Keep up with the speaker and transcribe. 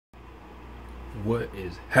What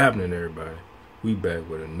is happening, everybody? We back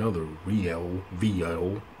with another video. We back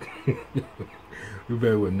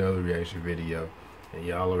with another reaction video, and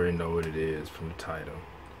y'all already know what it is from the title.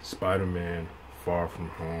 Spider-Man Far From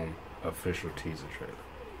Home official teaser trailer.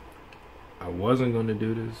 I wasn't gonna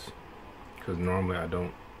do this because normally I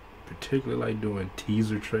don't particularly like doing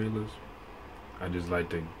teaser trailers. I just like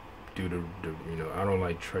to do the I don't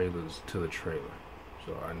like trailers to the trailer,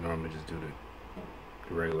 so I normally just do the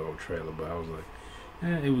regular old trailer. But I was like,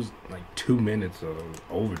 it was like 2 minutes or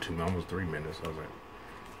over 2, almost 3 minutes. I was like,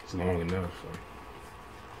 it's long enough. So.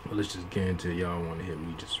 But let's just get into it. Y'all want to hear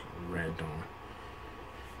me just rant on.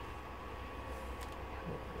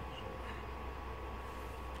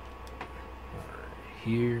 Alright,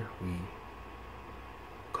 here we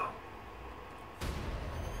go.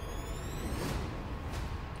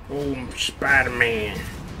 Oh, Spider-Man.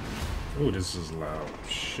 Oh, this is loud.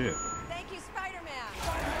 Shit. Thank you, Spider-Man.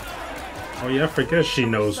 Oh yeah, I forget she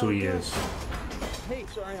knows who he is. Hey,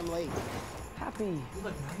 sorry I'm late. Happy. You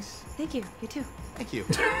look nice. Thank you. You too. Thank you.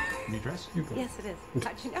 New dress? Yes, it is.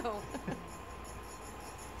 How'd you know?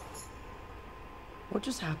 What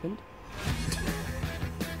just happened?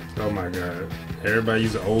 Oh my god. Everybody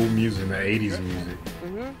using old music, the 80s music.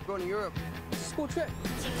 Going to Europe. School trip.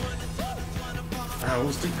 I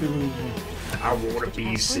was thinking, I want to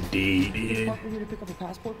be sedated. Park with you to pick up a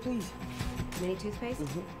passport, please. Mini toothpaste?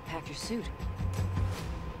 Pack your suit.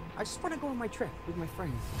 I just want to go on my trip with my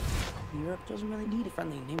friends. Europe doesn't really need a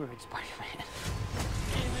friendly neighborhood Spider-Man.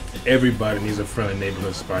 Everybody needs a friendly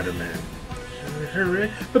neighborhood Spider-Man.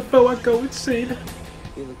 Hurry, before I go insane.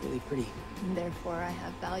 You look really pretty. Therefore, I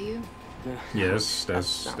have value. Yes,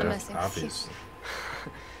 that's missing. obvious.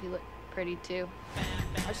 You look pretty too.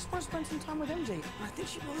 I just want to spend some time with MJ. I think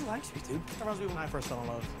she really likes me, dude. That reminds me when I first fell in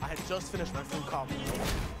love. I had just finished my film Cobie.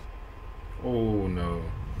 Oh no.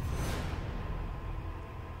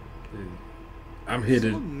 I'm here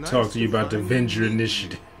to talk to you about the Avenger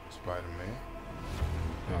Initiative. Spider-Man.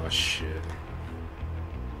 Oh shit.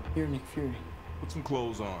 You're Nick Fury. Put some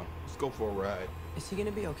clothes on. Let's go for a ride. Is he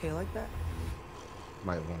gonna be okay like that?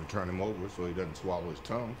 Might want to turn him over so he doesn't swallow his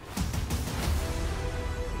tongue.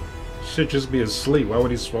 Should just be asleep. Why would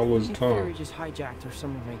he swallow his Nick Fury tongue? just hijacked our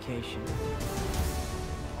summer vacation.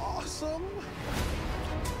 Awesome.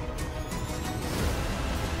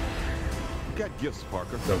 You got gifts,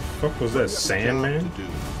 Parker. The fuck was that, Sandman? To do.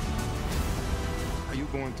 Are you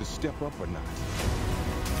going to step up or not?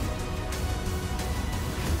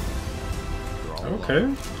 You're all Okay.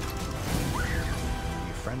 alone.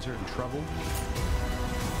 Your friends are in trouble.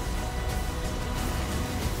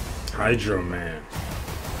 Hydro Man.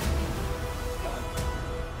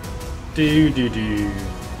 Do. You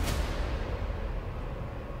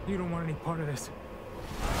don't want any part of this.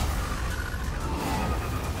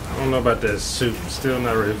 I don't know about that suit. I'm still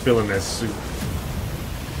not really feeling that suit.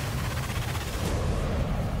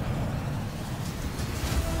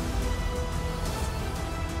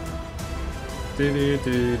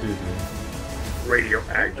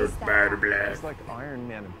 Radioactive Spider-Man. It's like Iron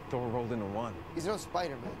Man and Thor rolled into one. He's no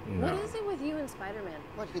Spider-Man. No. What is it with you and Spider-Man?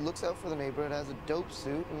 What, he looks out for the neighborhood, has a dope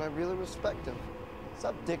suit, and I really respect him. What's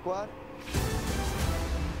up, dickwad?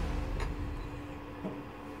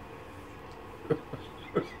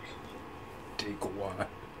 Dickwad.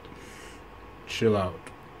 Chill out,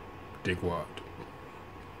 dickwad.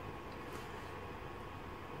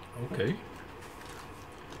 Okay.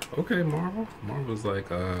 Okay, Marvel. Marvel's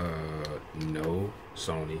like, no,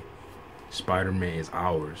 Sony. Spider-Man is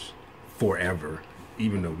ours forever,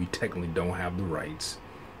 even though we technically don't have the rights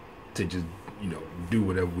to just, do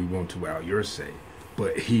whatever we want to out your say.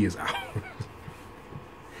 But he is ours.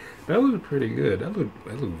 That looked pretty good. That looked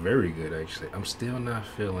very good, actually. I'm still not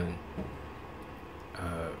feeling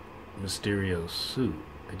Mysterio's suit.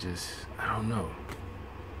 I don't know.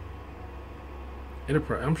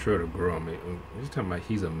 I'm sure it'll grow on me. He's talking about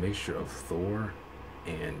he's a mixture of Thor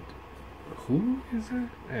and who is that?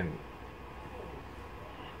 And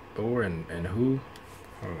Thor and who?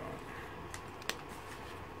 Hold on.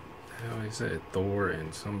 Hell, he said Thor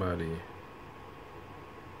and somebody.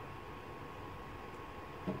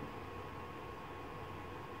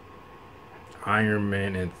 Iron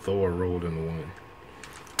Man and Thor rolled in one.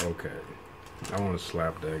 Okay. I want to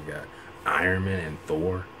slap that guy. Iron Man and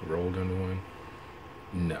Thor rolled in one?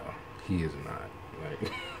 No, he is not.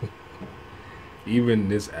 Like, even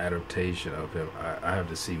this adaptation of him, I have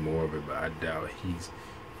to see more of it, but I doubt he's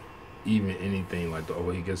even anything like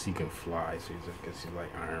I guess he can fly, so I guess he's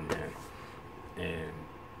like Iron Man. And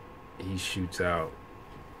he shoots out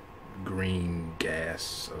green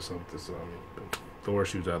gas or something, so I mean, Thor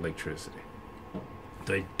shoots out electricity.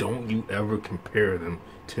 Like, don't you ever compare them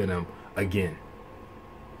to them again.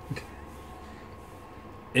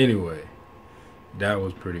 Anyway, that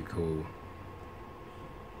was pretty cool.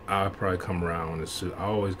 I'll probably come around on the suit. I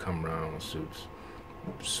always come around on suits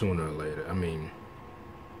sooner or later. I mean,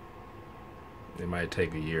 it might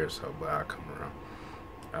take a year or so, but I'll come around.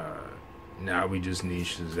 Now we just need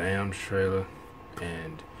Shazam's trailer,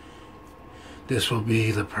 and this will be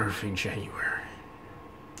the perfect January.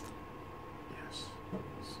 Yes.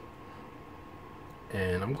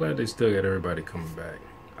 And I'm glad they still got everybody coming back.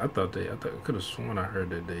 I could have sworn I heard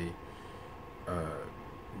that they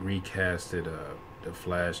recasted the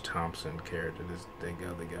Flash Thompson character, that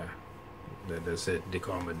other guy. That said they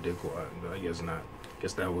call him a dickwad. I guess not. I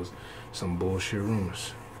guess that was some bullshit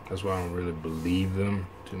rumors. That's why I don't really believe them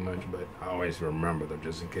too much, but I always remember them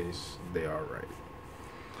just in case they are right.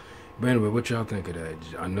 But anyway, what y'all think of that?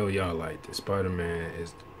 I know y'all liked it. Spider-Man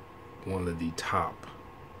is one of the top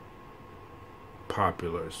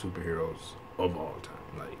popular superheroes of all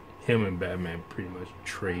time. Like, him and Batman pretty much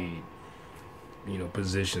trade,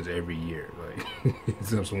 positions every year. Like,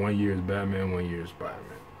 so 1 year is Batman, 1 year is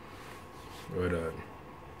Spider-Man. But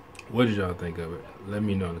what did y'all think of it? Let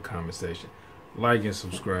me know in the comment section. Like and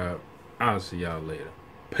subscribe. I'll see y'all later.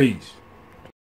 Peace.